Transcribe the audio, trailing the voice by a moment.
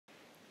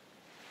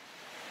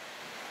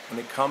When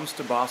it comes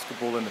to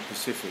basketball in the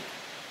Pacific,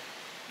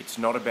 it's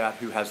not about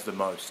who has the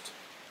most.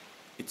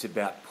 It's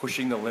about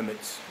pushing the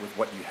limits with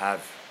what you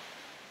have.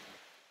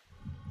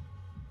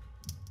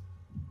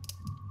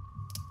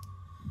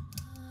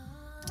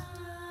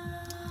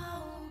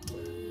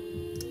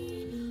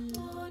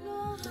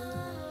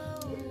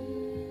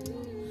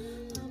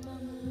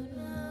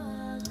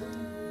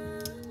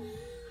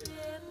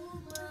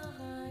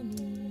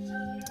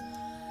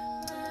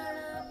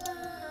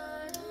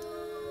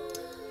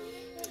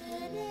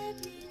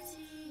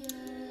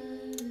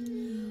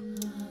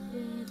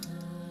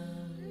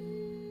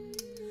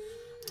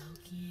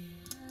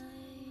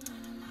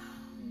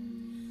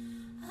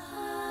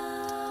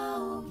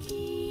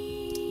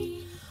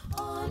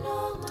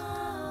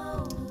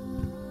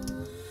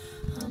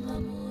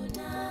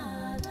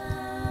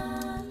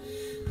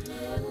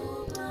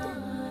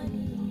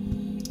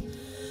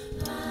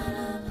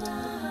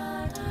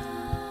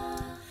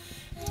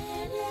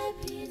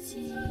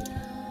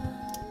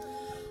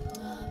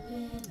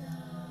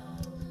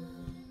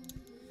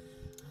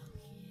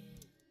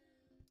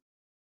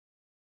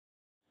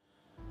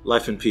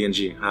 Life in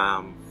PNG,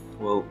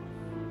 well,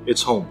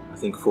 it's home. I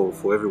think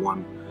for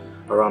everyone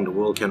around the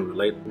world can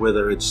relate,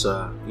 whether it's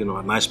a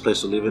nice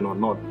place to live in or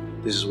not.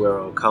 This is where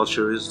our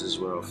culture is. This is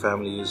where our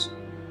family is.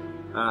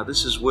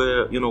 This is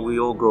where we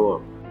all grow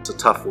up. It's a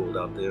tough world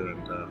out there,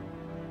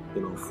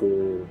 and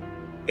for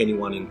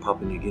anyone in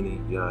Papua New Guinea,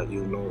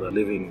 you'll know that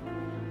living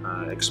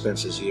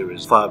expenses here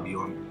is far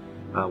beyond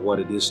what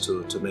it is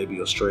to maybe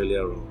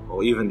Australia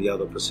or even the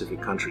other Pacific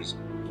countries.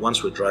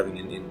 Once we're driving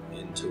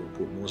into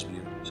Port Moresby,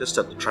 just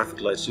at the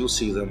traffic lights, you'll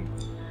see them,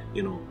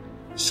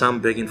 some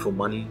begging for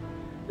money.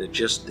 They're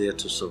just there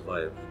to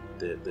survive.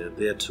 They're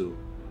there to,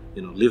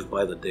 live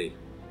by the day.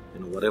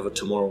 Whatever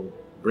tomorrow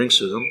brings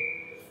to them,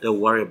 they'll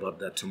worry about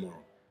that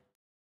tomorrow.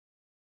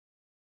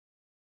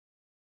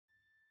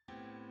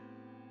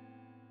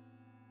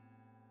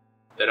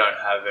 They don't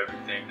have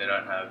everything. They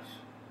don't have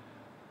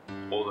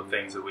all the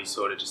things that we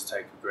sort of just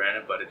take for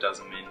granted, but it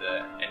doesn't mean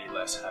they're any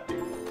less happy.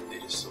 They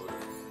just sort of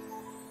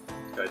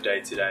go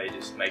day to day,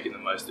 just making the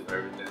most of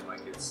everything. Like,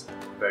 it's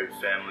very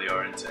family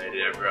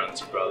orientated. Everyone's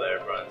your brother,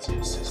 everyone's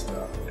your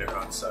sister.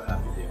 Everyone's so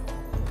happy here.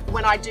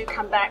 When I do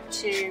come back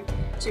to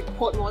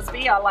Port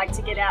Moresby, I like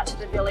to get out to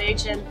the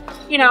village, and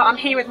I'm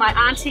here with my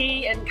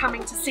auntie, and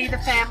coming to see the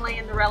family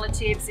and the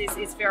relatives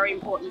is very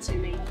important to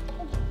me.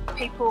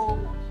 People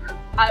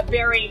are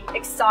very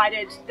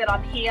excited that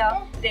I'm here.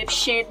 They've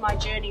shared my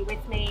journey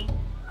with me.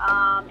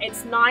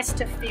 It's nice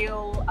to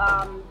feel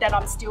that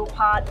I'm still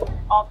part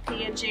of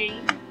PNG.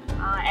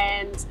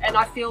 And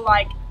I feel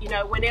like,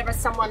 whenever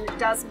someone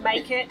does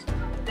make it,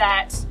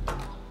 that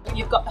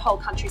you've got the whole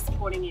country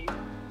supporting you.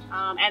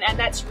 And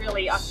that's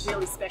really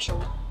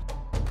special.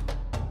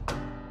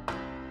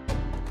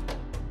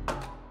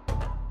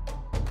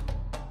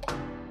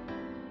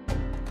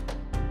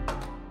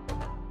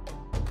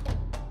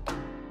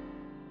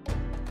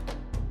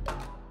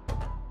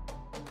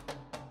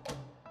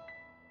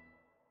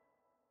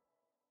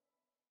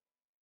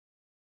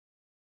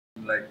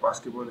 Like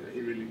basketball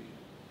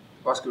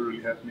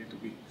really helped me to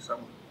be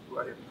someone who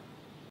I am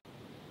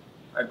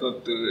now. I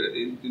got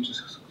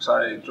interested because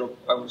I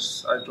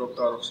dropped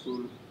out of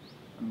school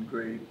in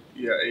grade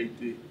year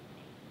 80,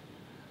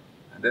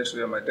 and that's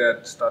where my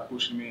dad started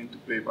pushing me to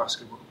play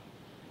basketball.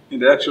 In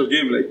the actual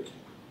game, like,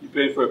 you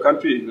play for a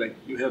country, like,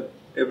 you have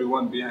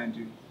everyone behind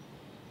you,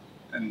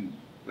 and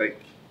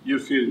like, you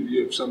feel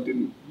you have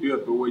something, you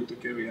have a weight to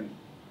carry, and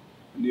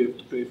you have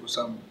to play for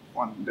someone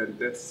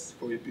that's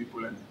for your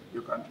people and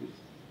your country.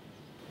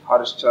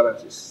 Hardest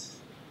challenge is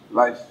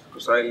life,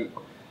 because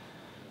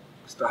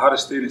the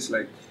hardest thing is,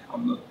 like,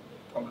 I'm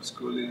not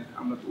schooling,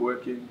 I'm not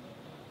working,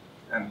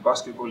 and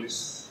basketball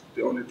is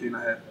the only thing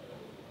I have.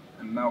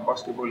 And now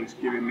basketball is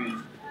giving me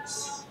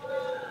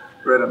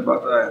bread and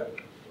butter,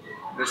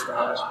 and that's the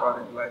hardest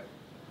part in life,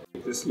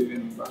 just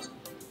living in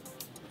basketball.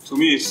 To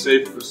me, it's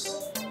safe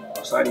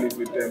because I live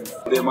with them.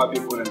 They're my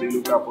people and they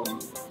look up on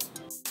me.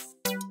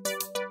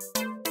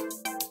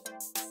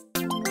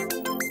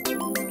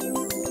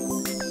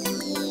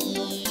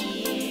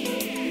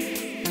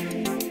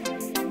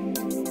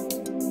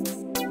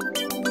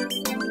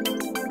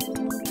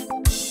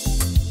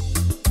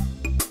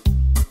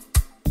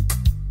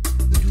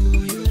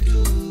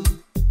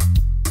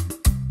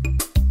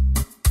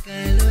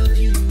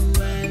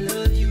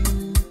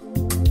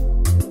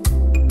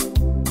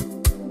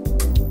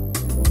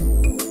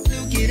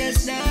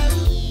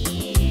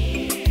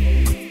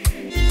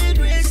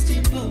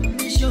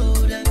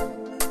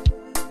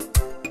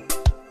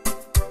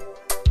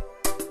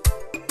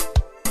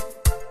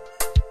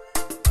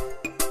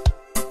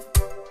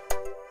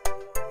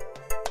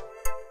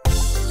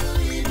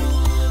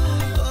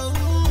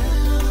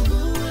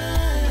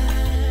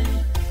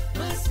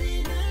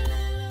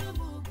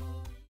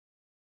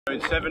 In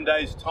 7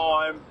 days'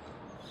 time,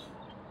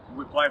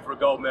 we're playing for a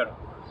gold medal.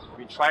 We've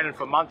been training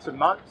for months and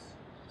months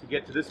to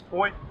get to this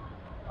point.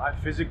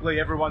 Physically,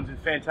 everyone's in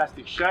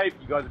fantastic shape.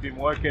 You guys have been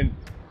working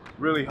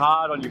really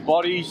hard on your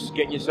bodies,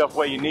 getting yourself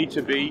where you need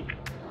to be.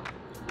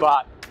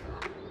 But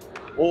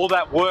All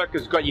that work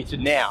has got you to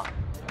now,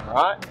 all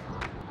right?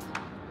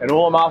 And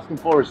all I'm asking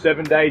for is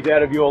 7 days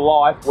out of your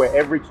life where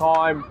every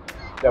time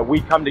that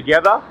we come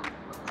together,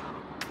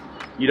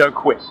 you don't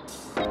quit.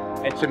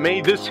 And to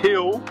me, this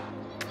hill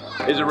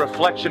is a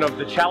reflection of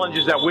the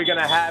challenges that we're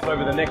gonna have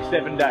over the next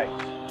 7 days,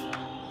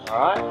 all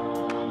right?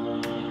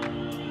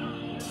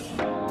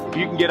 If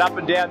you can get up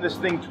and down this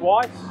thing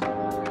twice,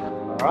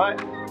 all right,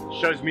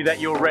 shows me that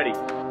you're ready.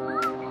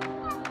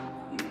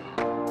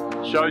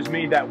 Shows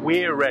me that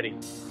we're ready.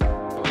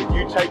 If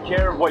you take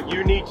care of what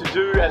you need to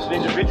do as an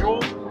individual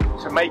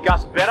to make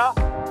us better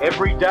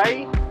every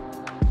day,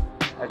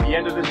 at the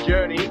end of this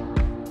journey,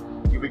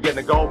 you'll be getting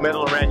a gold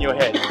medal around your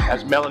head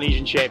as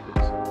Melanesian champions,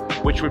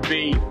 which would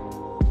be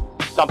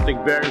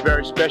something very,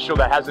 very special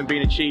that hasn't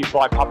been achieved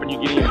by Papua New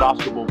Guinean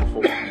basketball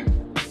before.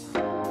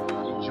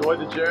 Enjoy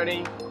the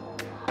journey,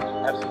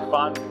 have some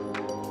fun,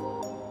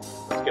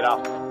 let's get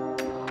up.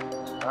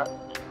 All right,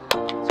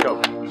 let's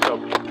go, let's go.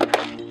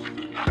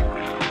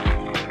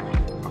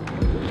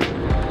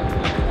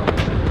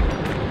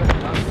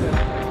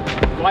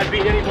 If I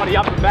beat anybody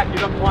up and back,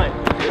 you're not playing.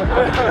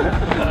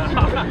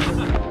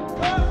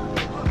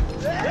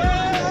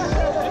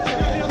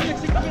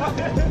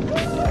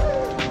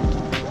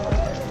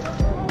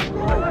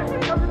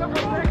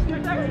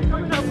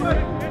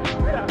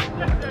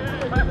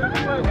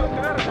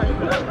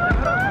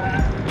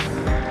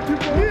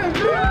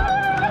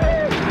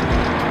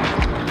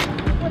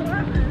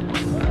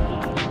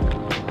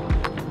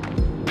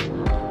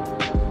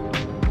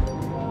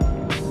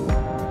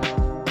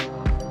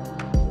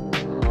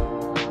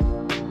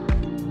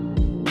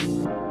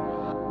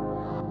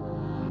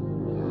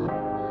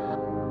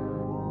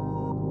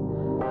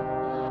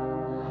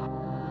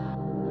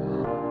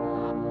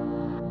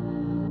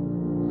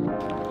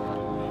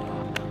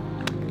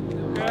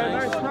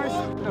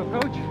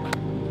 Coach.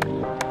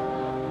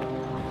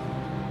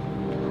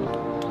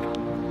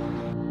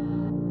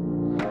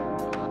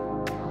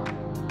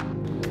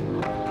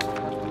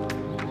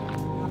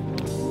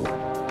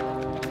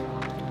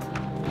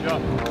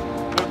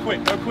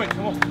 Go quick,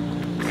 come on.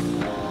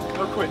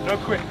 No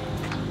quit.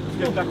 Let's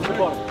get back to the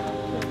bottom.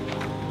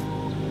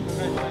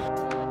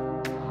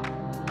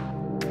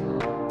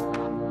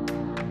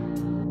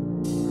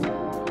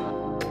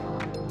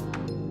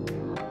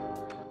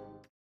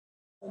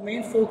 The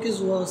main focus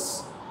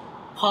was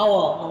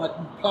power, like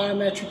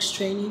plyometrics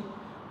training,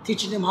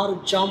 teaching them how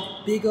to jump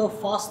bigger,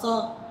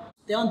 faster.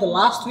 They're on the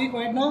last week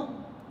right now,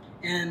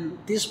 and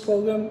this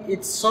program,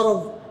 it's sort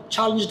of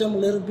challenged them a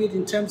little bit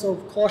in terms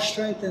of core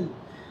strength and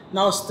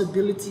now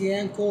stability,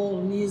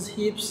 ankle, knees,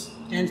 hips,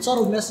 and it sort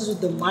of messes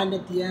with the mind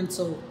at the end.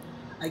 So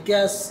I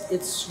guess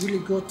it's really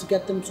good to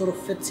get them sort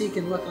of fatigue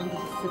and work under the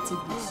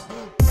fatigueness.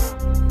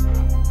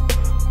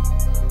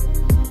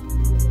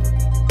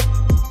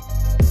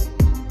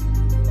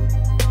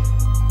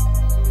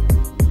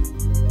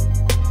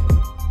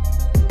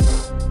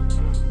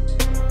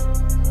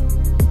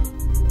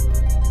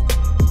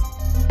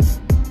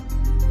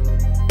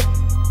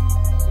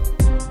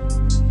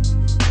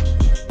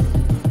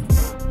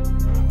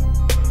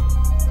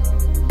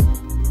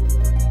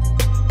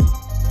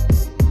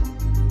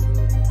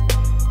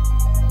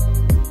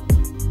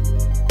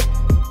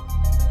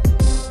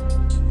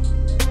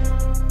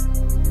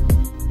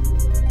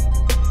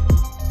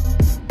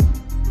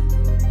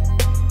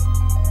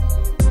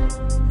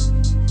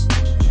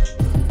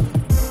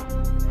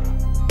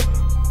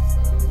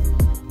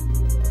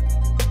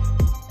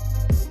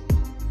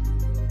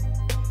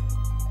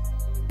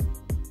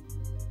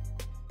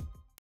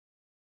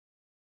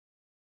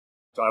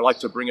 So I like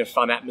to bring a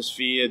fun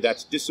atmosphere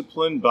that's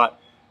disciplined, but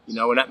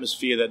an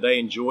atmosphere that they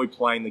enjoy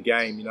playing the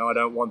game. I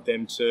don't want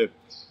them to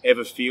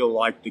ever feel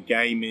like the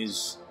game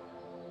is,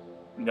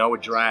 a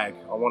drag.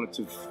 I want it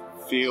to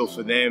feel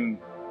for them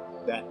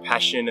that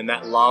passion and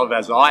that love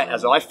as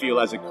I feel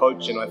as a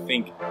coach, and I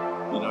think,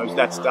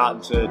 that's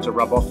starting to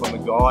rub off on the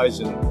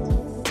guys.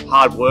 And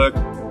hard work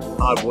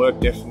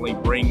definitely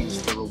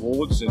brings the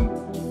rewards, and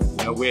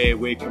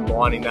we're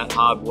combining that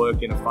hard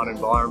work in a fun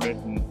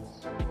environment, and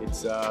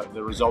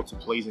the results are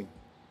pleasing.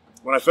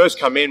 When I first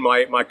come in,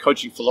 my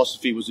coaching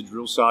philosophy was a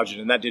drill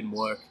sergeant, and that didn't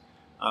work.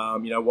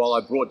 While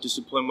I brought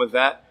discipline with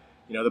that,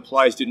 the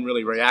players didn't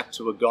really react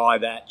to a guy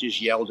that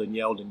just yelled and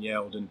yelled and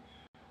yelled. And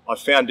I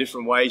found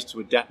different ways to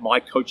adapt my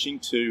coaching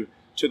to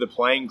the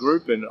playing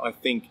group, and I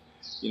think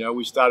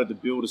we started to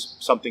build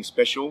something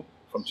special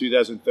from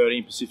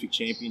 2013 Pacific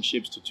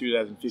Championships to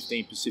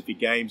 2015 Pacific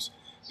Games.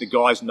 The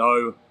guys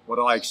know what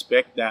I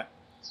expect, that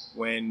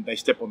when they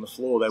step on the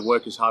floor, they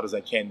work as hard as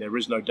they can. There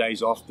is no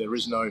days off. There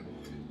is no,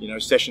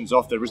 sessions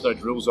off. There is no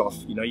drills off.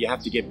 You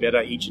have to get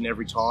better each and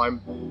every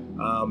time.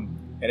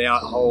 And our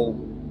whole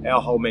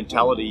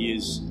mentality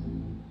is,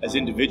 as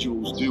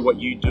individuals, do what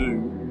you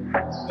do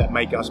that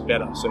make us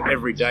better. So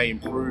every day,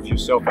 improve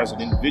yourself as an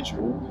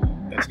individual.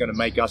 That's going to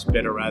make us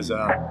better as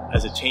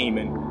a team.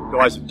 And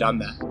guys have done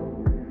that.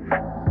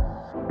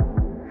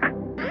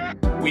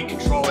 We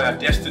control our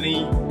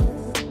destiny.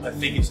 I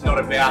think it's not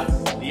about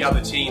the other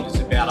teams,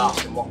 it's about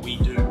us and what we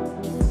do.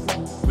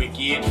 We're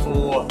geared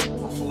for a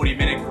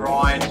 40-minute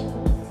grind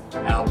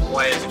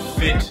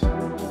fit,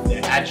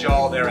 they're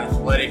agile, they're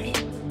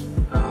athletic,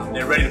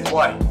 they're ready to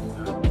play.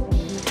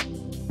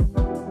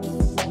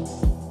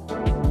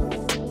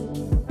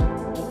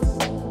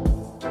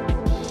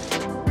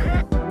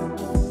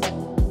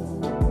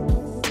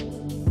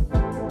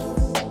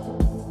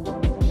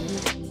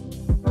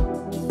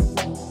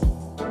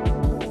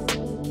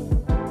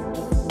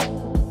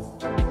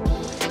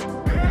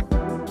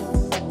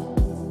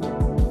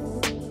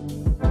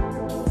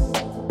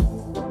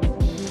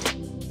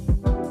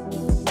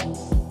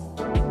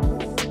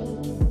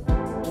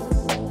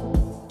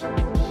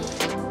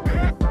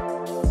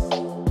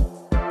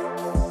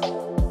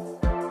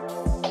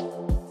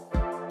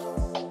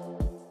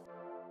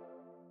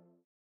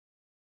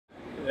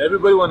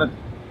 Everybody want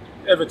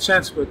to have a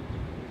chance, but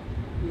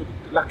we're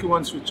the lucky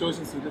ones we're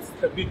chosen, so that's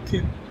a big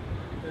team.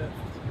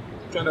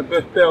 Trying to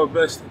play our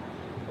best,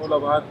 all our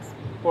heart,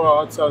 pour our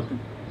hearts out and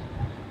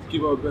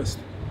give our best.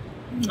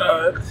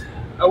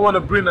 I want to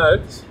bring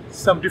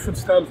some different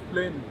style of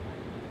playing.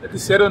 At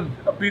least add on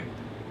a bit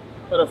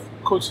what the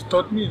coach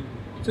taught me.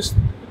 Just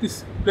at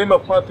least play my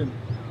part and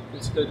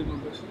that's what I do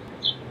my best.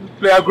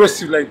 Play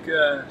aggressive, like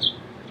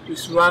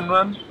just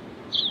run.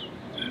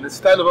 And the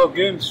style of our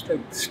game is like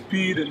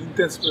speed and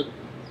intense, but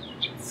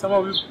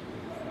somehow we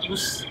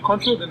lose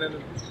control and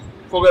then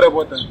forget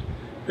about that.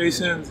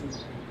 Patience and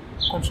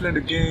controlling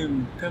the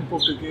game, tempo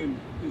of the game.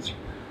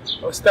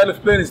 Our style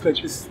of playing is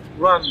like this: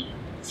 run,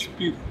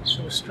 speed,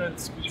 show strength,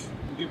 speed.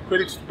 We give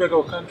credit to back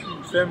our country,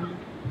 family,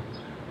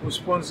 our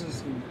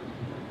sponsors,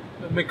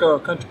 and make our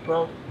country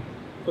proud.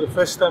 For the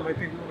first time, I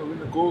think we want to win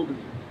the gold.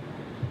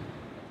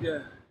 Yeah.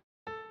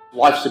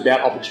 Life's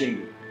about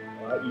opportunity.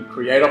 Right? You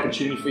create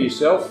opportunity for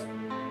yourself,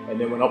 and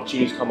then when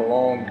opportunities come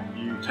along,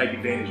 you take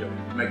advantage of it,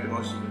 you make the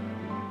most of it.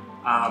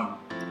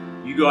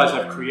 You guys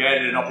have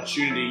created an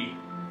opportunity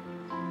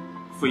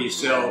for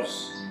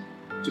yourselves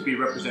to be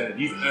represented.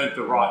 You've earned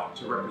the right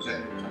to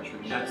represent your country.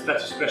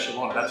 That's a special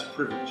honor, that's a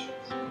privilege.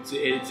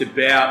 It's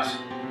about,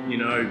 you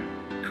know,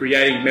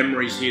 creating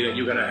memories here that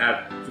you're going to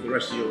have for the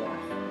rest of your life.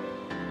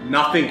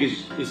 Nothing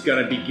is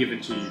going to be given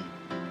to you.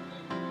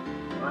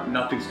 Right?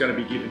 Nothing's going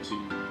to be given to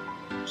you.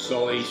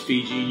 Solis,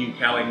 Fiji, New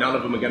Cali, none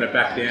of them are going to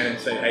back down and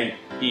say, hey,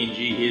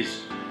 PNG,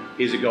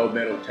 here's a gold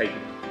medal, take it,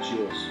 it's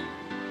yours.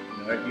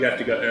 You know, you have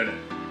to go earn it.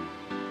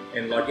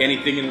 And like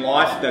anything in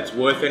life that's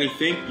worth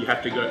anything, you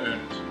have to go earn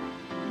it.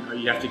 You know,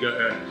 you have to go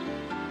earn it.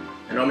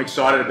 And I'm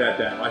excited about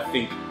that. I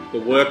think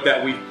the work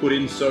that we've put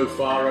in so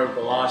far over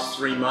the last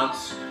 3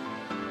 months,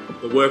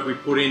 the work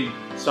we've put in,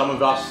 some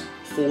of us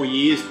 4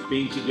 years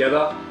being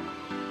together,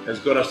 has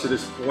got us to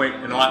this point.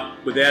 And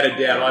without a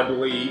doubt, I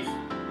believe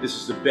this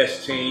is the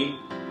best team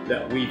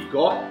that we've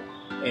got,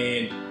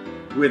 and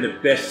we're in the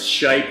best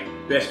shape,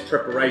 best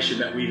preparation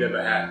that we've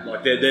ever had.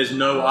 Like there's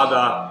no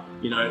other,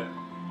 you know,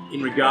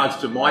 in regards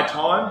to my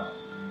time,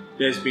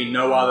 there's been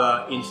no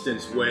other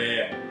instance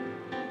where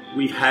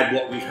we've had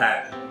what we've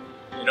had.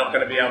 You're not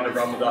going to be able to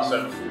run with us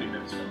over 40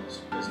 minutes from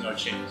us. There's no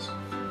chance.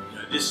 You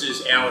know, this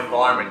is our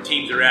environment.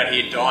 Teams are out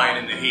here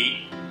dying in the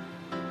heat.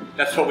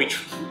 That's what we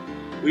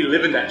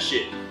live in that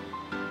shit.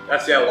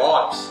 That's our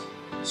lives.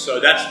 So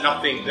that's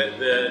nothing.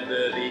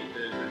 The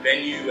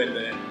venue and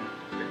the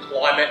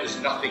climate is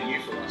nothing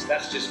new for us.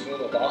 That's just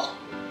normal basketball.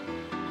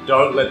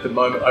 Don't let the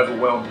moment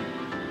overwhelm you.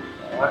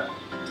 All right?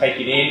 Take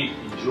it in,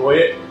 enjoy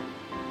it,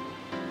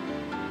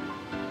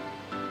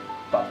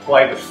 but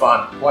play with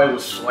fun, play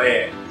with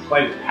flair,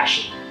 play with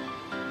passion.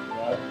 You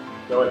know,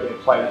 go out there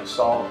and play that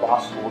style of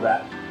basketball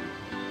that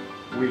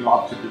we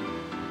love to do.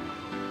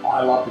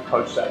 I love to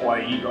coach that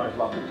way. You guys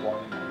love to play.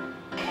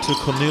 To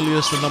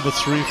Cornelius, the number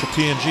 3 for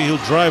PNG. He'll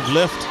drive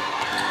left,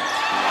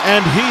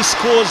 and he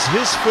scores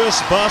his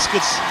first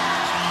baskets,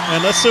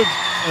 and that's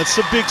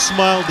a big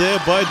smile there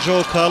by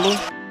Joe Kalu.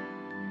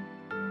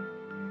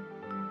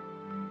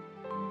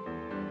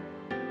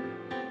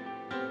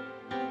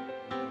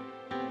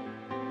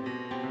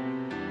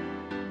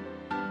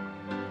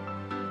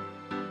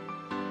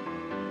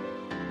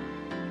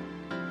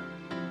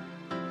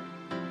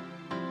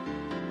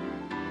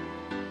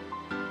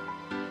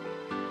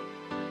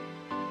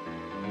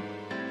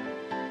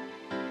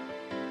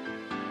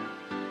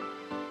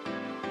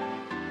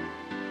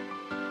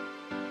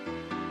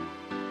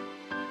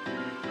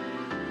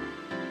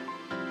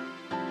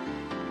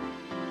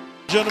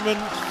 Gentlemen,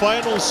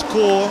 final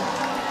score,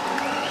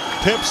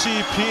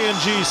 Pepsi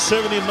PNG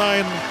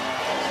 79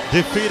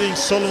 defeating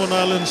Solomon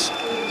Islands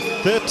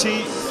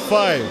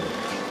 35.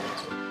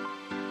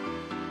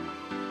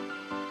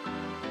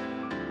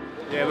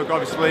 Yeah, look,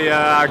 obviously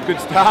a good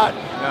start.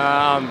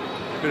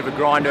 Bit of a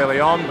grind early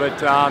on, but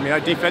you know,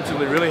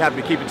 defensively really happy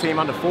to keep a team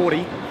under 40.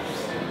 It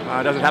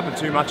doesn't happen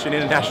too much in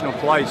international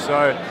play,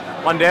 so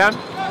 1 down,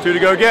 2 to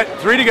go get,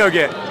 3 to go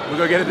get. We'll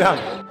go get it done.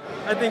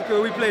 I think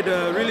we played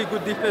a really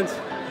good defense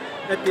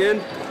at the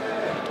end.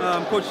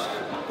 Coach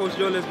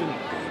John has been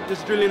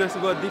just drilling us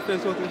about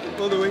defense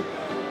all the way.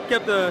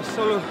 Kept the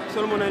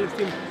Solomon Islands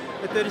team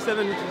at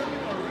 37, which is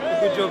a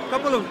good job.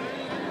 Couple of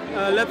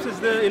lapses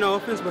there in our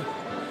offense, but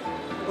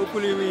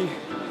hopefully we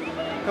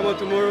come out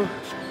tomorrow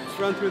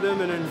just run through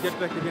them and then get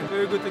back again.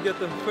 Very good to get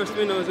the first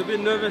win. I was a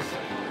bit nervous.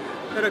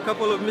 Had a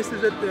couple of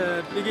misses at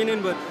the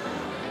beginning, but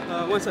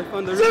once I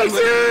found the rhythm.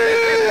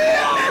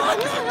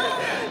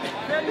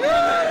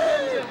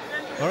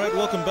 All right,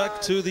 welcome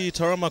back to the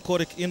Tarama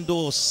Aquatic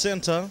Indoor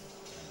Center.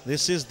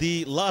 This is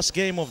the last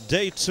game of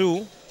day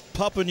 2.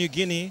 Papua New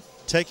Guinea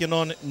taking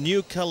on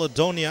New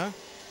Caledonia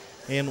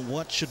in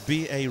what should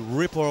be a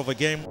ripper of a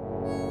game.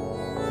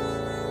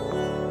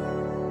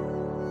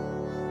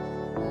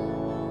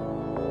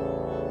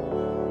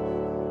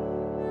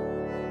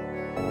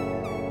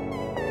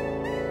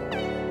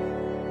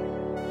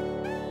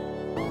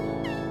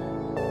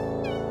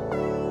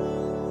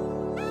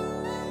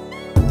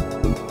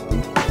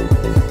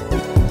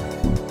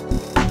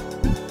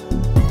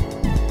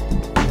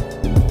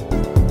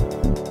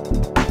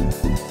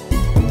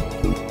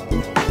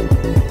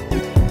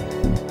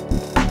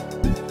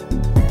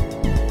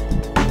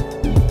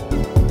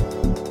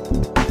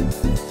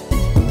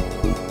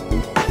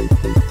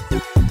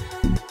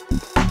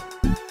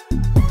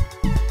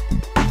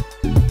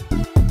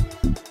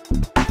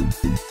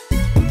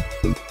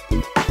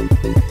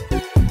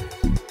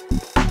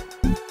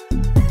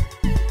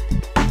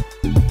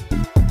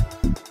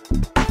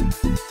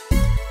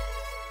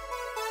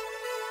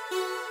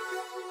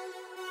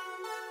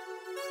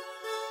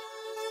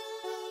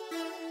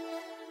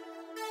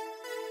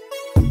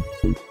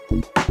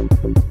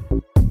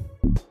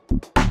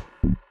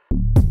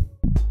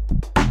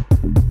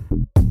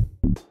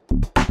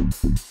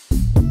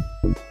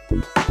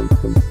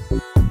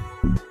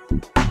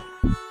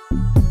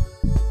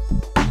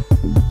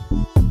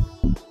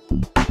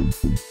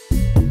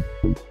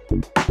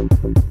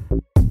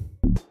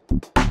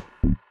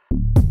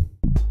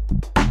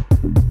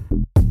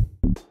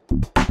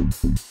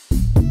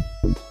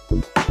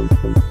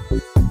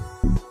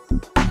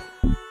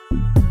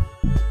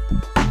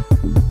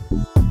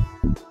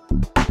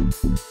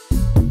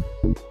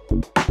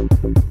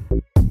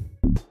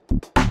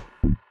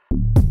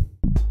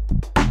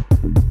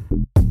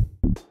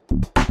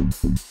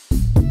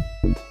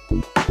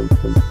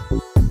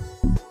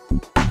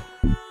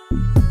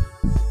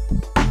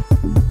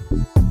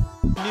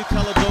 New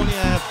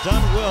Caledonia have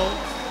done well.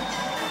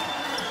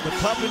 The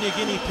Papua New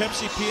Guinea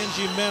Pepsi PNG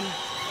men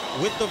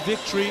with the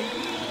victory,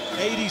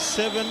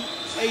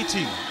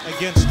 87-80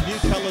 against New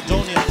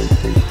Caledonia.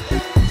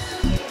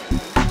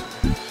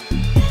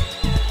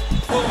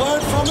 We'll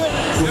learn from it.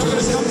 They're going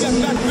to come get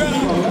back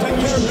better. We'll take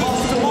care of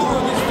business tomorrow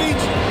on this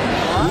beach.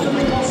 All right?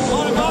 A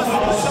lot of us,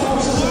 myself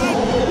included,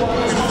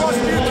 we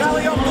crossed New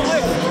Cali off the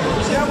list.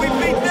 Yeah, we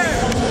beat them.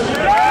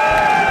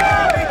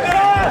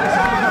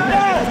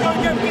 Let's go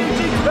get PNG.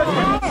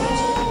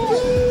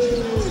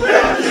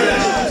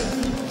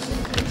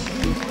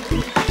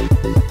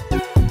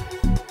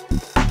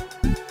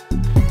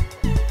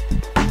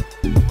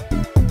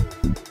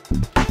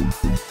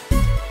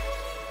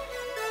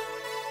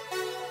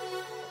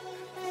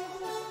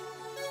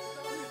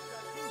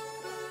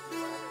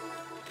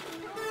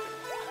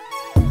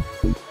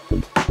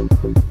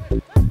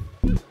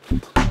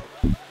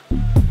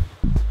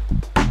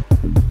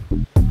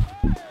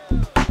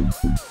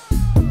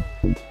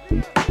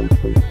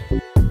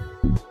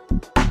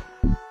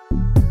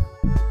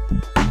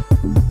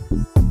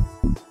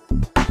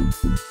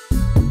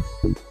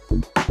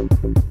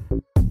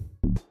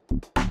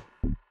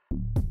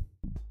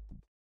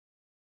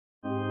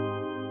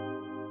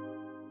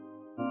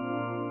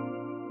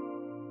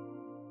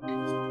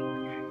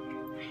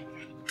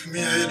 To me,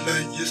 I had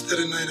like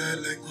yesterday night, I had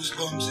like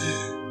goosebumps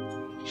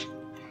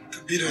to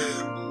beat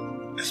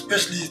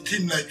especially a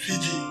team like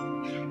Fiji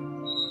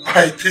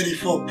by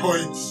 34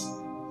 points.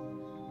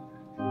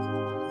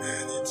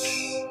 Man, it's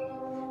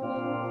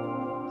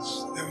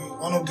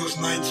one of those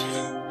nights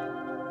that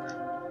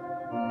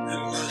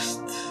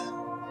last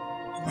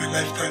in my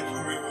lifetime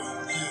forever.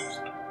 Yeah.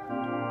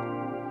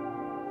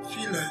 I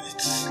feel like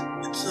it's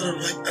sort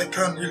of like I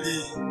can't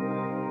really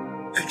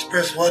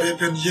express what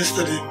happened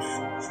yesterday,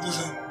 man. It was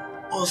an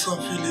awesome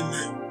feeling,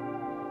 like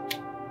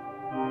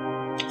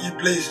you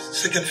play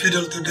second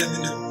fiddle to them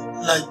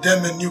like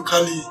them and New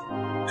Cali,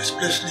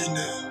 especially in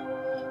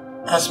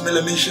us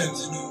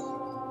Melanesians, you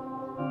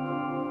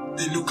know.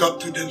 They look up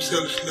to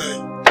themselves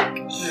like,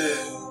 yeah.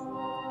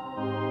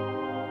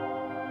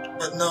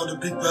 But now the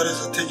big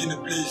brothers are taking the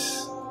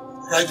place,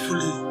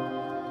 rightfully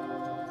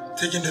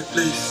taking the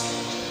place.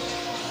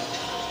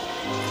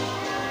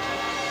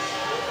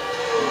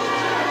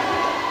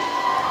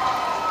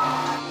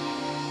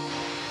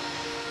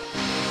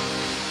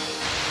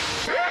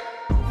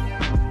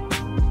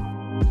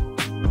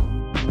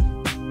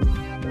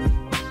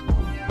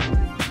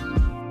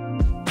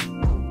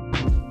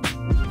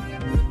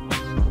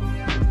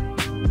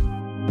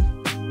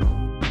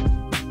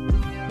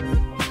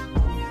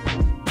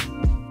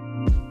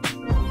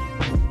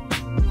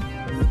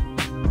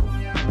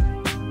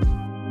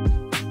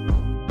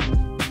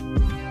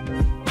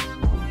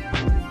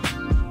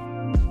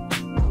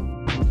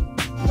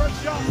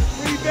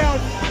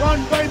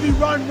 Run, baby,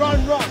 run,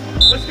 run, run.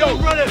 Let's go,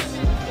 runners.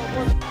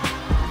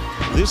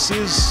 This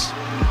is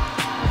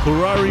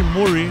Kurari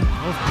Muri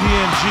of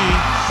PNG.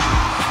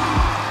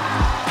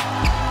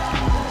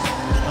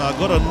 I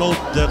got to note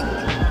that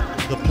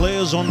the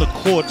players on the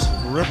court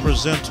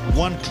represent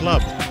one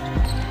club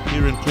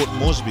here in Port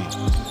Moresby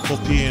for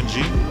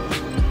PNG.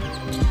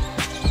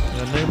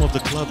 The name of the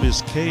club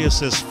is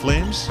KSS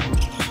Flames.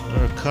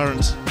 They're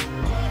current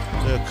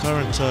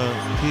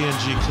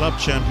PNG club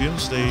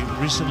champions. They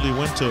recently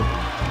went to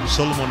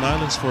Solomon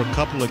Islands for a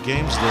couple of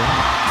games there,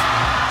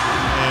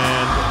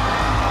 and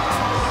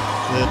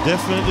they're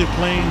definitely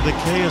playing the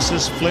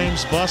KSS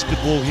Flames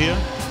basketball here.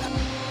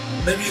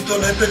 Maybe it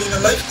don't happen in a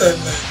lifetime,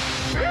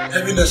 like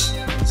having the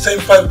same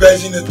 5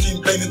 guys in a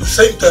team playing at the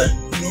same time,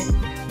 you know.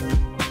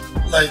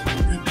 Like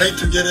we played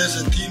together as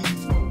a team,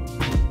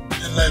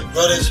 and like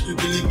brothers, we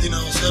believed in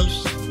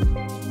ourselves.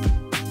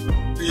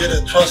 We had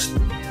a trust,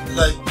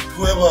 like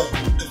whoever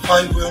the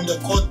 5 were on the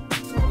court,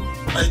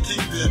 I think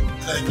we had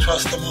like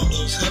trust among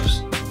ourselves,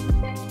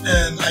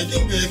 and I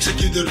think we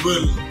executed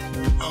well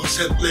our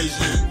set plays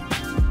here.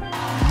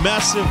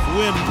 Massive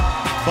win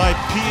by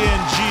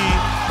PNG,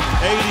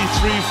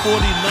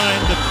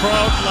 83-49. The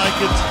crowd like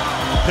it,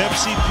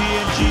 Pepsi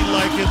PNG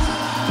like it,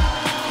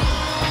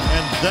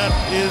 and that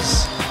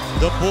is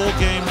the ball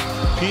game.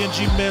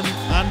 PNG men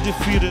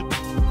undefeated.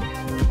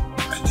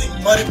 I think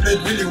Mari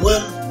played really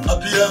well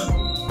up here.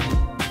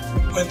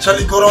 When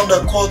Charlie got on the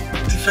court,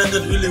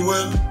 defended really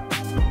well,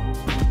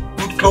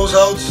 good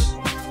closeouts.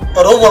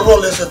 But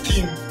overall as a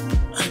team,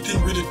 I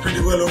think we did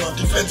pretty well on our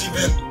defensive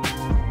end.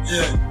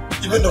 Yeah.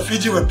 Even though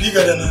Fiji were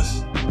bigger than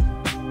us,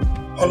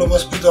 all of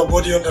us put our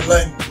body on the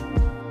line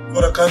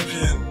for the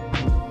country,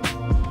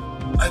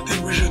 and I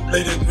think we should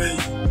play that way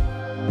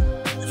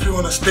if we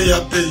want to stay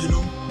up there, you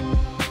know,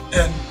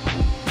 and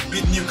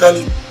beat New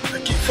Cali. The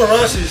key for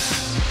us is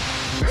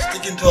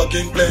sticking to our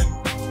game plan,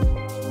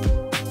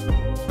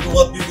 do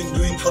what we've been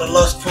doing for the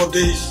last 4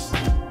 days.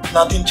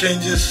 Nothing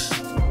changes,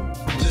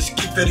 just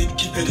keep at it,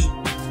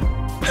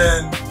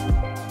 and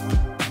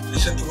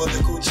listen to what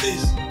the coach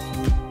says.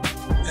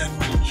 And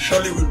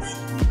surely we'll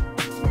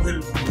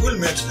win. We'll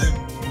match them.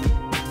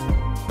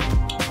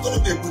 It's gonna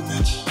be a good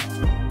match.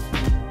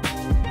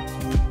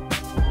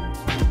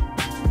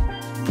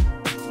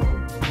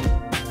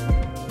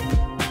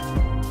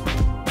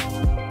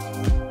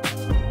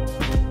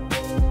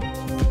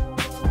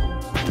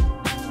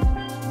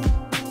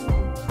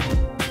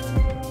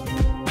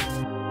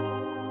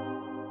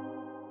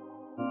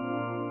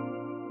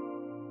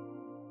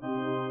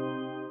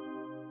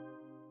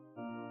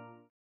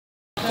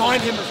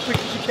 Find him as quick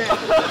as you can.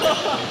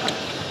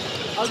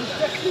 I'll just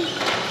text me,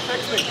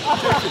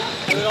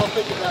 and then I'll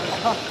think about it.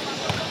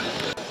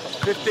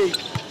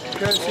 50.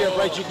 Courtesy of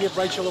Rachel, give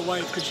Rachel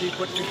away because she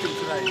put 50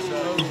 today. So.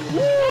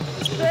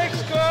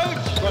 Thanks,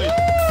 coach. Right.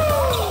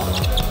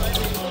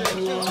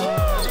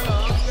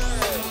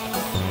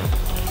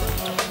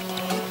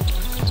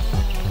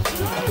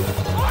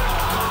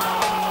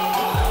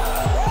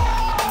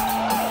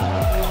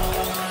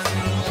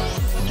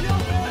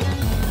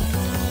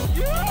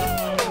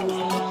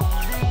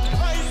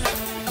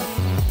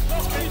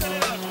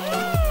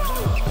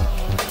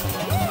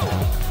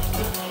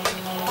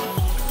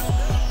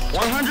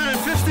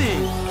 150,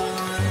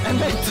 and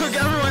they took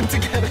everyone to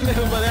get a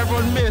little, but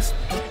everyone missed.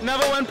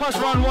 Never went past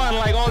round 1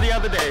 like all the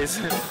other days.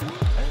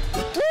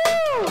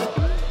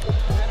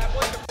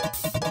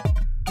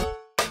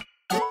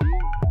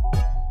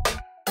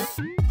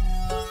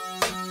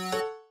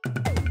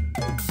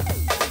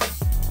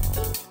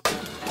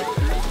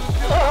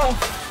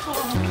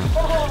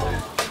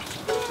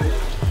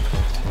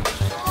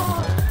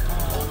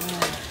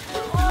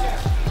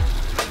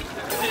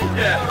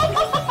 Yeah.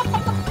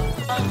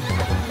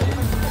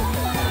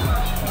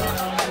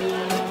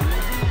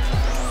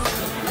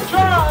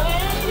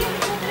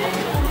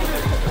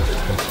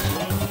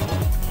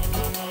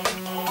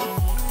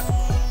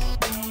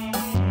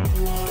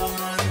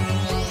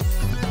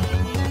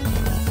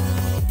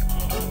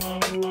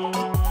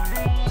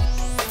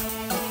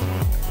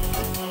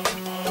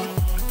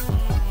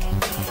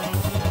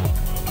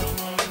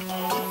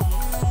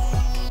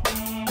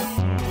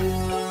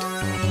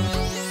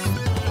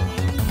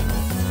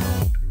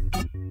 1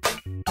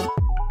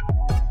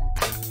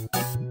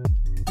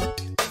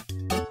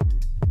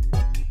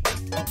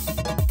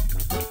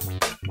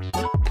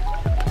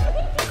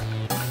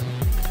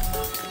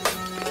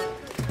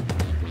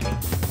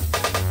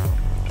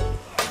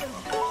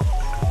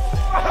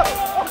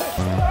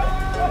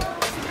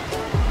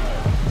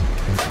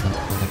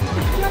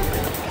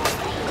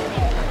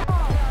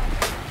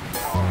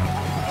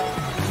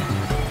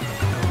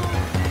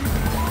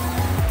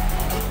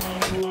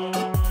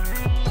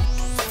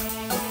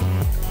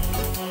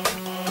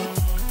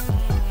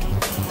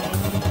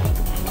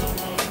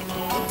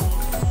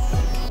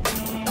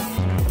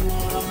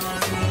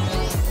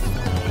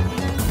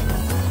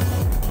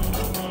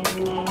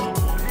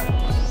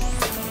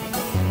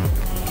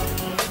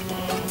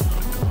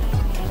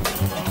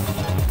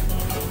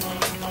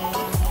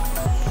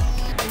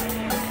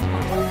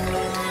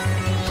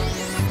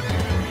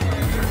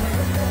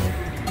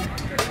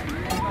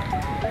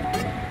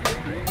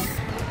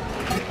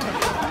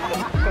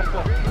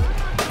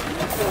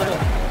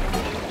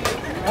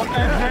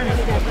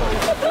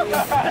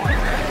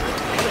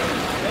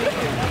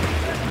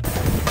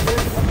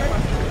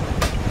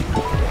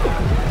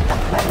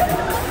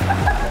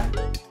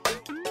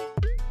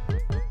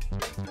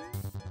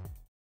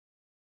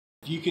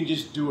 you can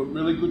just do a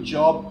really good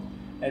job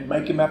and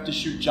make them have to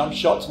shoot jump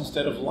shots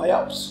instead of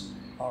layups,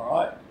 all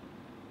right,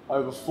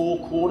 over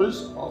 4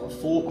 quarters, of a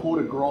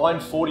 4-quarter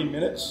grind, 40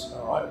 minutes,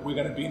 all right, we're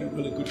going to be in a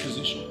really good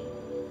position.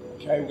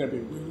 Okay, we're going to be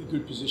in a really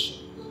good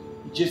position.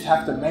 You just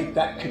have to make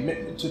that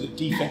commitment to the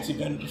defensive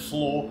end of the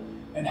floor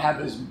and have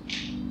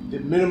the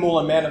minimal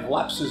amount of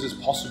lapses as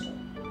possible.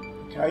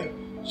 Okay,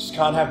 you just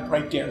can't have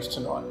breakdowns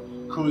tonight,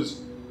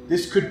 because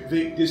this could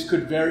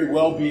very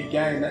well be a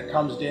game that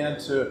comes down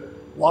to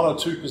 1 or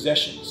 2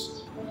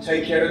 possessions. You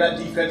take care of that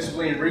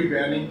defensively and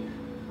rebounding.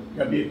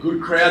 There's going to be a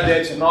good crowd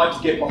there tonight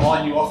to get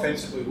behind you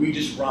offensively. We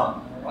just run,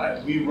 all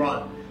right? We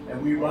run,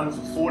 and we run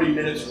for 40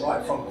 minutes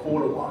right from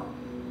quarter 1, all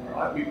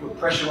right? We put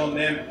pressure on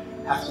them,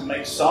 have to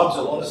make subs,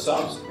 a lot of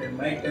subs, and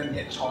make them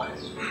get tired.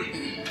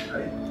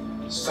 Okay?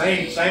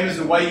 Same as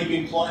the way you've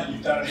been playing.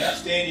 You've done an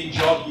outstanding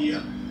job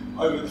here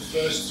over the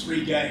first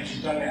 3 games.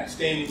 You've done an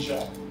outstanding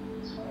job.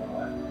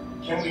 All right?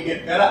 Can we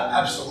get better?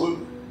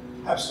 Absolutely,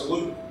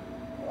 absolutely.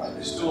 All right?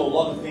 There's still a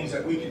lot of things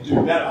that we can do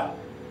better.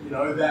 You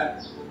know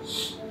that.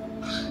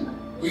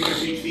 We could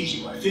have beat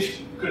Fiji by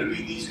 50. We could have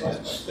beat these guys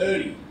by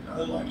 30. You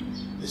know, like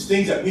there's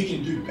things that we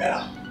can do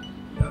better.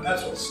 You know,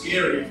 that's what's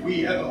scary. If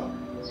we ever,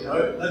 you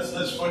know,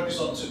 let's focus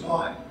on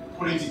tonight,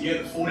 putting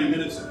together 40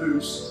 minutes of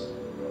hoops.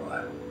 All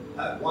right,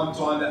 at one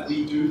time that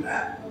we do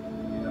that,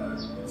 you know,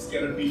 it's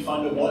going to be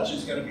fun to watch.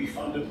 It's going to be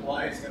fun to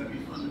play. It's going to be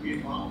fun to be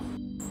involved.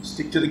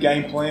 Stick to the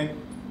game plan.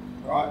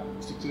 All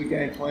right, stick to the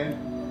game plan.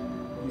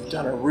 You've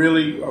done a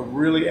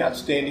really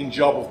outstanding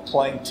job of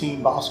playing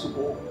team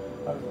basketball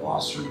over the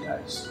last 3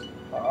 days.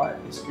 All right,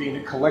 it's been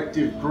a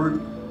collective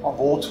group of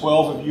all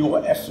 12 of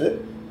your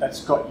effort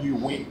that's got you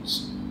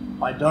wins.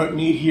 I don't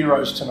need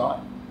heroes tonight.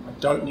 I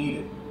don't need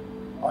it.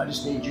 I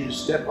just need you to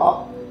step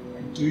up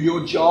and do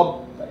your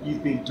job that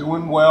you've been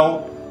doing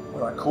well.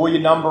 When I call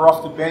your number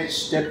off the bench,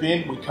 step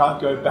in. We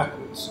can't go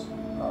backwards.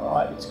 All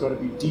right, it's got to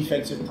be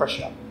defensive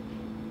pressure.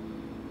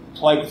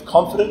 Play with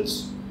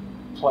confidence.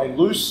 Play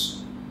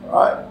loose. All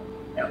right.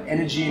 Our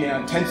energy and our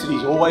intensity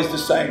is always the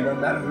same, no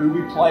matter who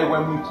we play,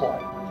 when we play.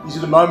 These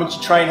are the moments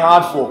you train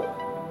hard for.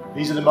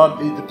 These are the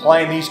moments to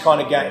play in these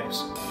kind of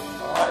games.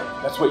 All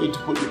right, that's what you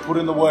put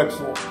in the work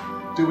for.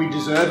 Do we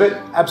deserve it?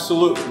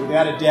 Absolutely,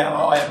 without a doubt.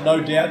 I have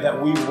no doubt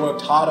that we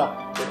worked harder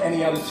than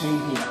any other team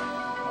here.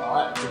 All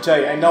right, I can tell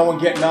you, ain't no one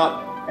getting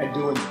up and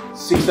doing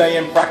 6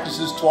 a.m.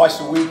 practices twice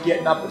a week,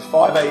 getting up at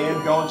 5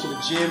 a.m., going to the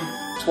gym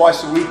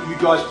twice a week. You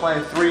guys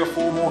playing 3 or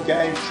 4 more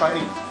games,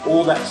 training,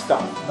 all that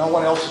stuff. No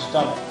one else has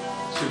done it.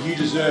 So you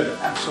deserve it,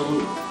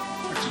 absolutely.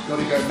 But you've got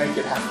to go make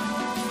it happen.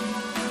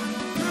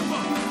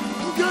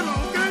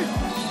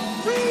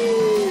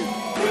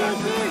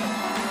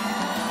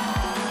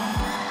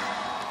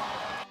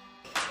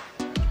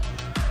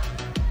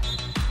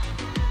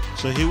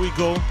 So here we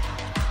go.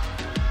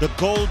 The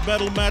gold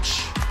medal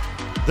match,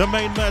 the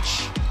main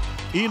match,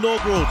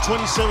 inaugural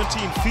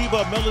 2017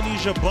 FIBA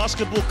Melanesia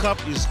Basketball Cup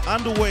is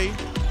underway.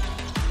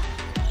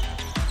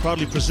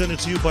 Proudly presented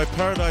to you by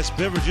Paradise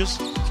Beverages.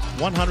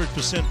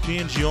 100%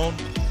 PNG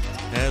owned,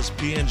 has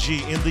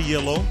PNG in the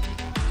yellow.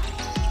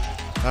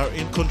 Are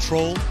in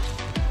control.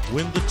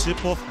 Win the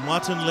tip-off.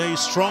 Martin Lay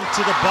strong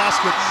to the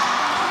basket.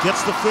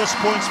 Gets the first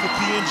points for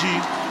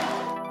PNG.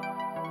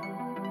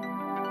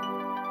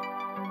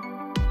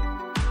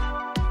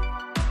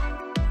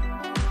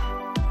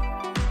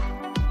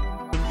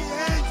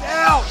 Hands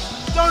out!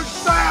 Don't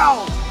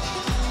foul!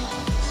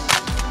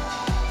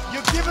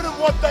 You're giving them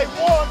what they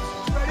want.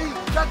 Ready?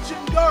 Catch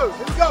and go.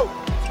 Here we go.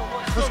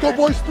 Let's go,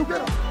 boys,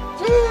 together.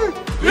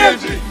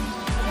 PNG!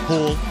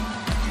 Paul,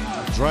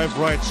 drive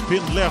right,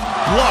 spin left,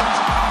 blocked.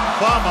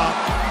 Farmer.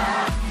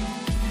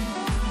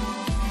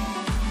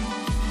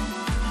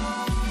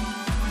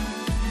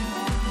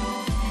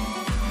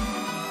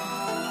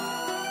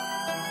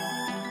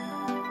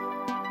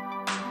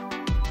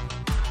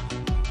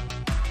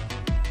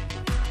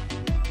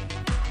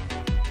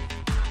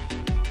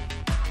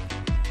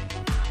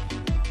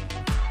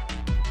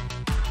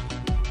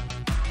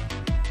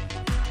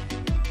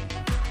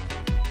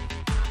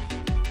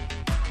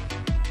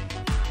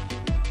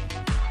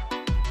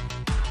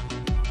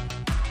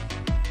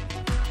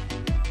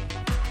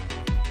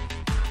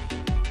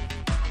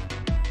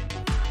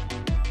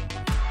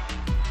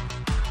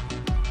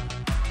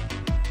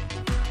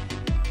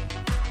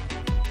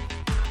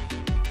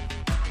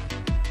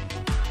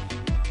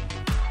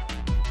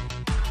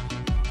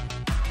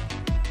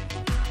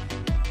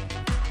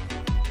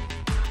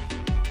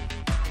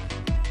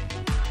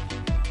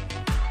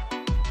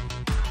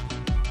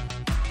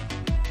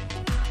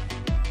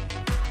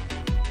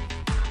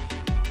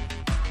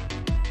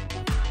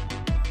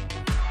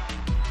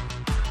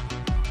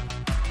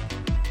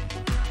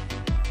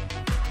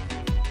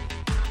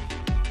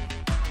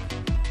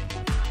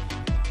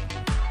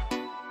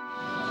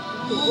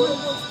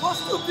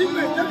 Trust your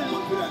teammate, have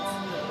confidence.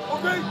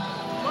 Okay?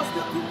 Trust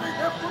your teammate,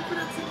 have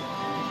confidence in it.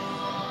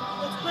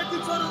 Let's back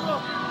each other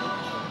up.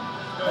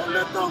 Don't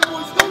let down,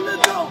 boys. Don't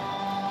let down.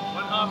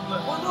 1 half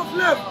left. 1 half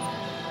left.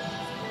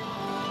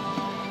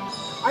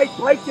 8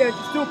 breakdowns,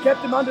 you still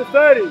kept them under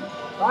 30,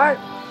 right?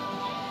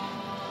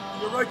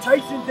 Your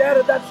rotations out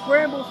of that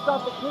scramble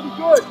stuff are pretty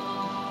good.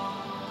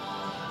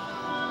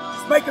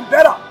 Just make them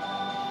better.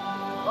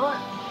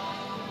 Right.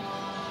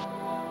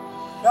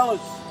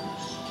 Fellas,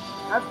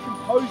 have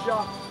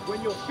composure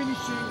when you're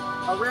finishing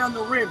around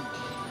the rim.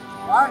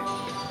 Right?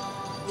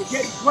 You're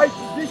getting great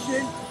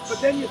position, but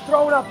then you're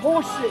throwing up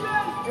horse shit.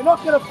 They're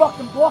not going to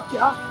fucking block you.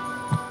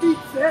 Feet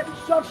set,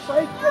 shot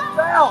fake, get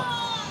fouled.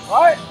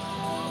 Right?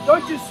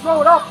 Don't just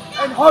throw it up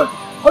and hope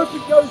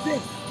it goes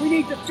in. We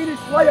need to finish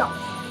layups.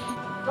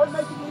 Don't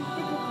make it an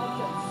individual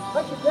contest.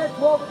 Make it their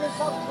 12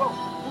 against us 12.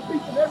 We'll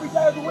beat them every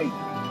day of the week.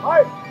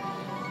 Right?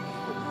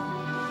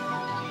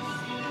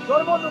 Got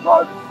them on the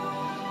ropes.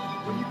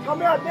 When you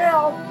come out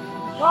now,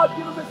 you can't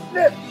give them a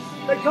sniff.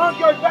 They can't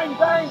go bang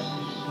bang, 6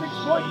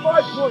 points,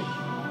 5 points.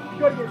 You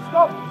got to get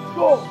stop,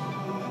 score,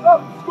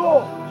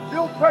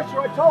 build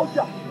pressure. I told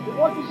you, it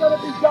wasn't going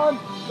to be done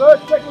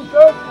first, second,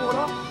 third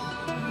quarter.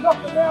 Knock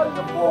them out in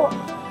the fourth.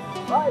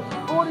 Right,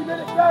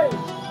 40-minute game.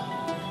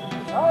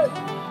 Right,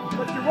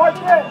 but you're right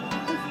there.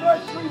 This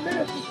first 3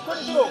 minutes is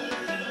critical.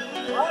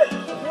 Right, here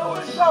we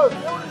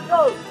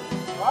go.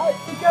 Right,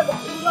 together,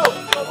 here we go.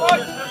 All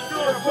right,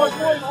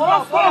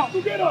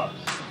 together.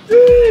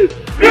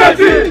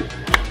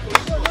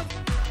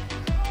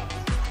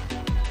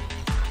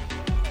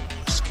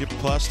 Skip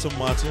pass to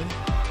Martin.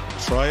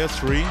 Try a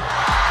 3.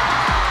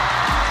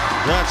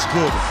 That's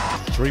good.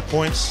 3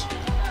 points.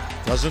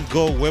 Doesn't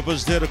go.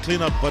 Weber's there to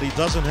clean up, but he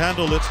doesn't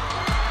handle it.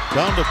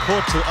 Down the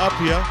court to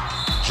Apia.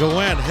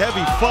 Joanne,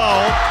 heavy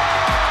foul.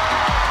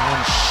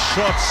 And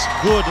shots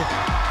good.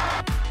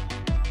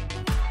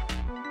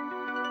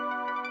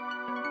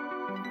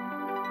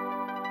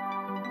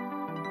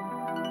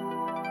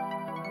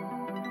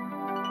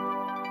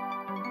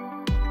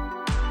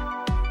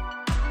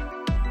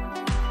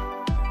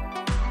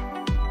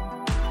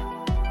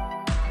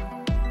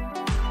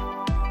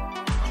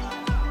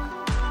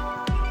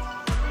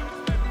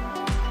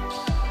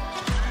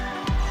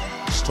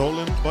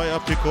 Stolen by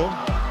Apiko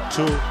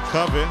to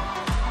Kave.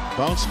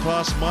 Bounce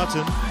pass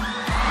Martin.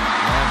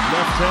 And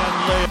left hand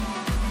layup.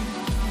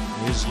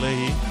 Here's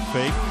Leahy.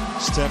 Fake.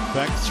 Step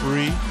back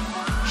 3.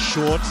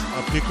 Short.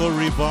 Apiko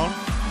rebound.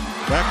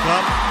 Back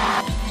up.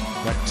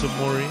 Back to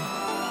Murray.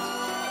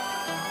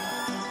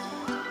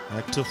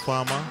 Back to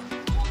Farmer.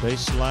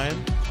 Baseline.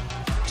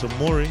 To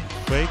Murray.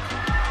 Fake.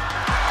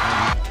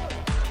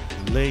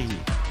 And Leahy.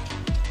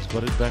 He's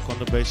got it back on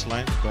the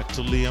baseline. Back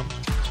to Liam.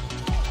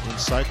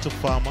 Inside to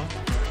Farmer.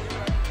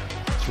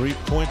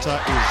 3-pointer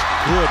is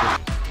good.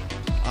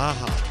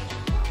 Aha.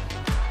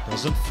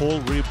 Doesn't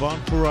fall.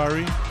 Rebound.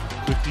 Purari.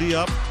 Quickly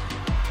up.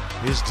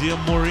 Here's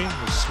Diamuri.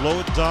 He'll slow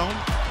it down.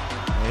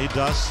 And he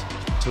does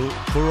to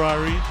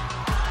Purari.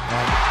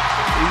 And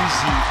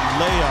easy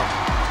layup.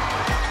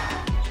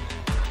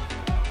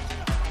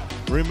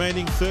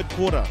 Remaining third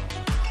quarter.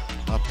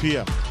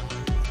 Apia.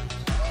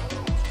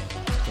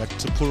 Back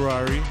to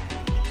Purari.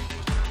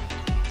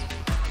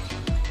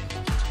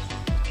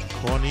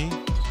 Connie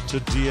to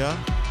Dia.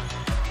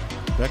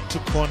 Back to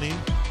Connie.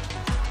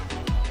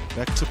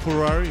 Back to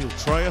Purari. He'll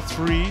try a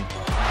 3.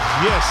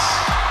 Yes!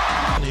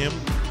 On him.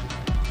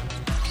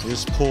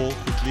 Here's Paul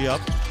quickly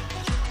up.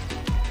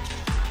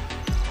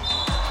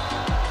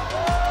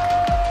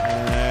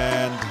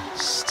 And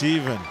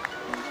Steven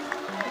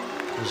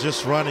is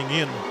just running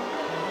in.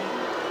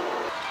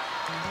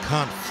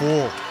 Can't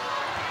fall.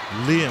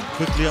 Liam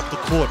quickly up the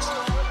court.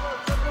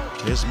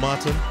 Here's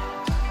Martin.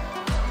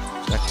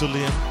 Back to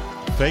Liam.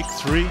 Fake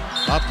 3.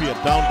 Apia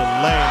down the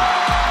lane.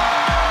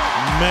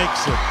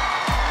 Makes it.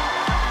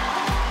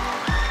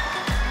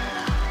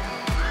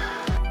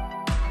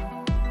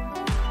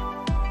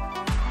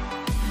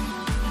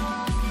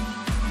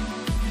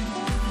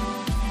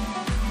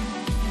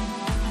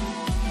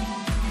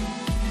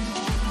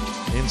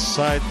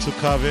 Inside to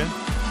Kave.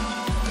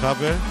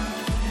 Kave.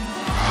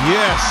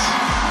 Yes!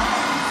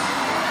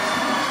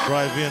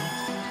 Drive in.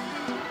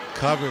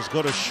 Kave's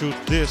got to shoot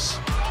this.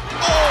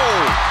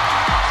 Oh!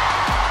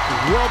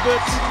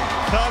 Robert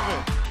Kave.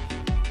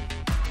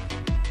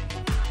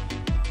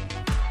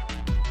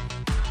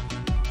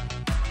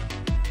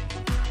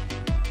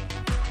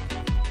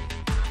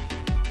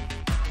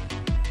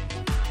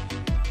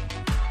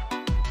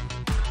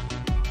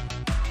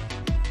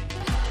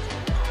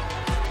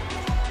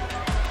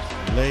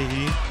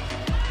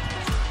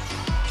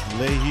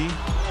 Leahy,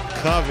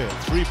 Kave,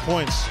 3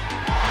 points.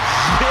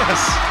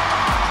 Yes!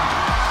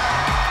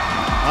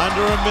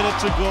 Under a minute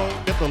to go.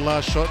 Get the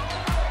last shot.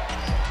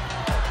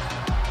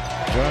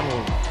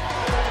 Joanne.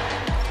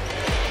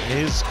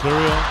 Here's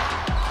Kirill.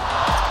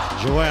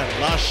 Joanne,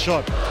 last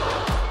shot.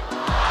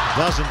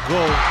 Doesn't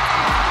go.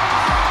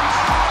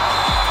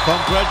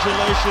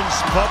 Congratulations,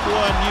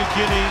 Papua New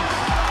Guinea.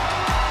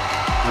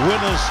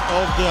 Winners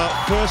of the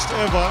first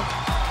ever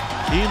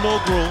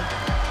inaugural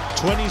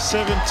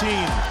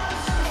 2017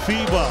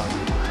 FIBA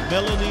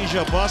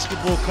Melanesia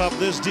Basketball Cup.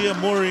 There's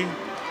Diamuri,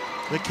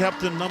 the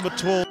captain, number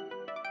 12.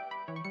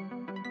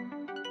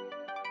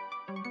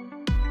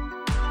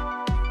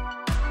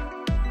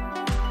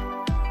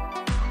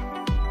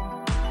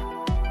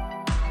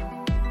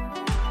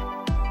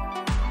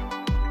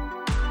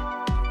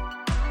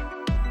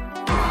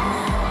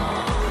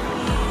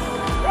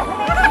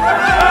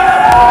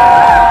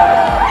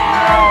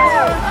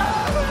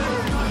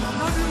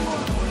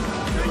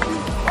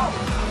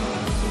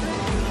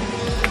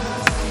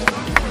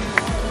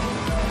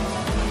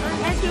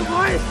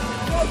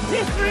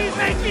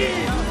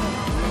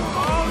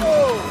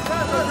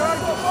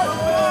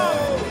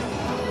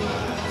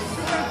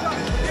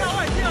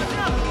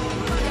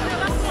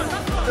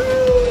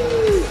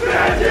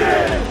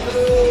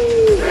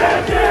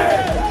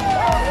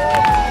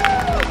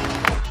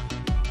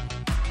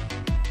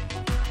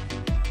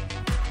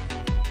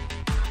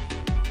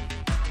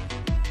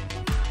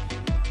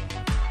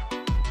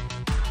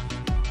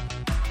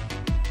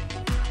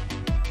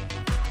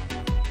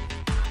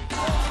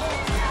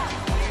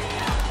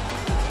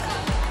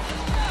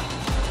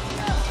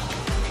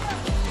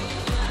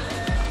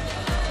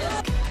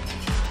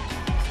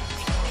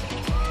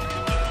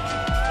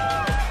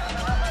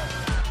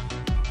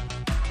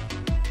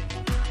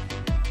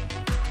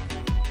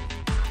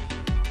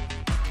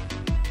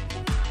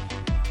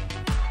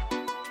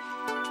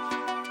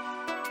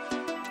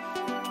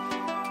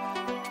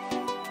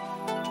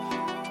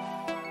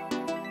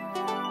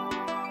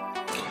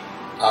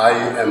 I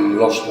am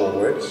lost for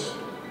words.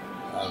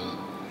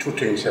 Two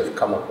things have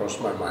come across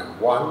my mind.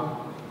 One,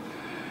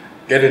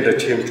 getting the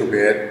team to be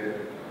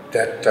at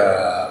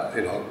that,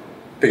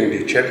 being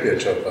the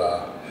champions of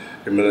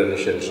the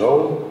Melanesian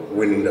zone,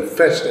 winning the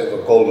first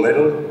ever gold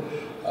medal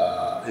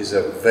is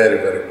a very,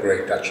 very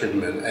great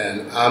achievement,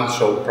 and I'm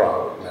so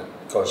proud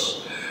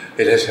because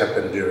it has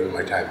happened during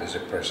my time as a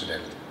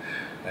president.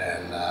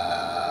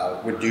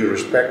 And with due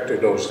respect to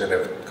those that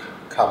have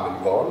come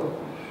and gone,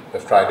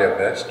 have tried their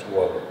best,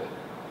 well,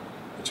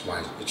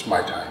 it's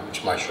my time,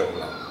 it's my show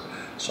now.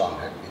 So I'm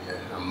happy.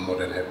 I'm more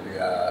than happy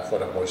for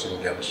the boys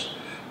and girls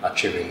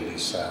achieving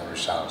these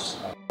results.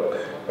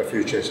 The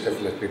future is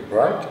definitely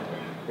bright.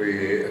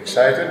 We're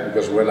excited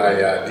because when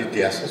I did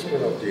the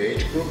assessment of the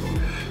age group,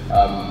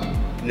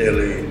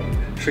 nearly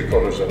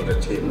 3/4 of the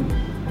team,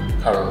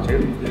 current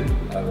team,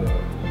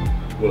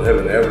 will have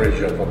an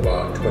average of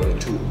about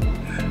 22.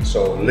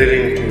 So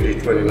leading to the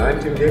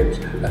 2019 games,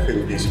 I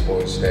think these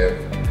boys have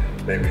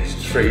maybe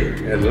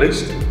 3 at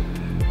least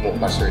more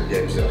Pacific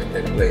games that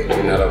they can play.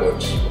 In other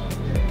words,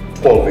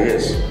 12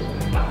 years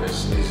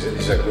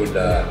is a good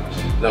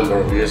number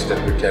of years that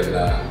we can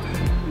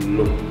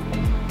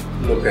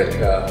look at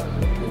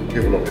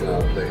developing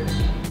our players.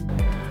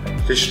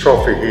 This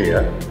trophy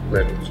here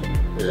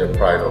is a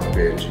pride of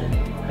PNG.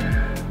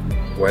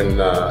 When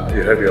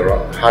you have your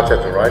heart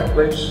at the right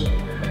place,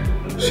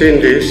 seeing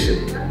this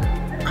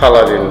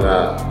colored in,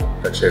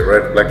 let's say,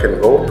 red, black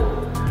and gold,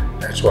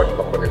 that's what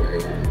Papua New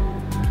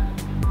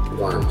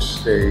Guinea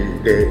wants.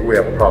 We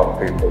are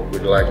proud people.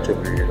 We'd like to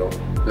be,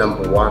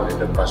 number one in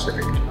the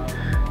Pacific.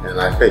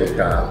 And I think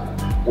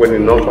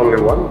winning not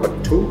only one,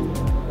 but 2,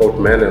 both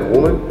men and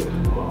women,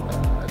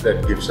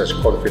 that gives us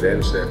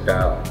confidence that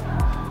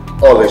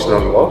all is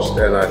not lost.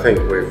 And I think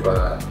we've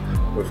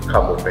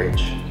come of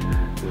age.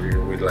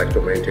 We'd like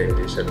to maintain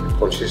this and be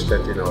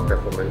consistent in our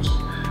performance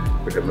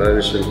with the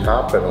Melanesian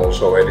Cup and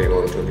also adding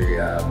on to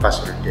the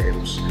Pacific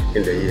Games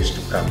in the years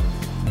to come.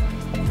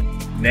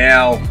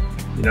 Now,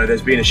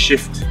 there's been a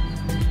shift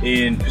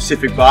in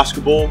Pacific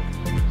basketball.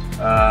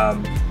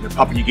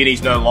 Papua New Guinea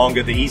is no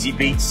longer the easy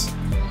beats,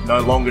 no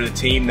longer the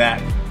team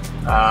that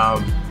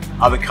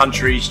other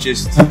countries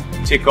just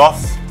tick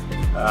off.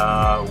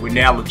 We're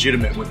now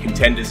legitimate, we're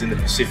contenders in the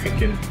Pacific,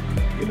 and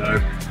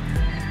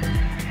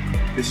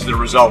this is the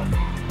result.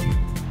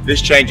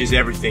 This changes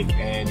everything,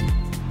 and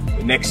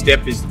the next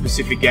step is the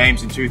Pacific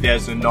Games in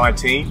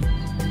 2019,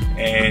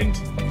 and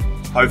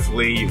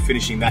hopefully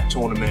finishing that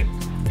tournament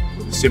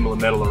with a similar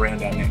medal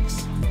around our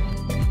necks.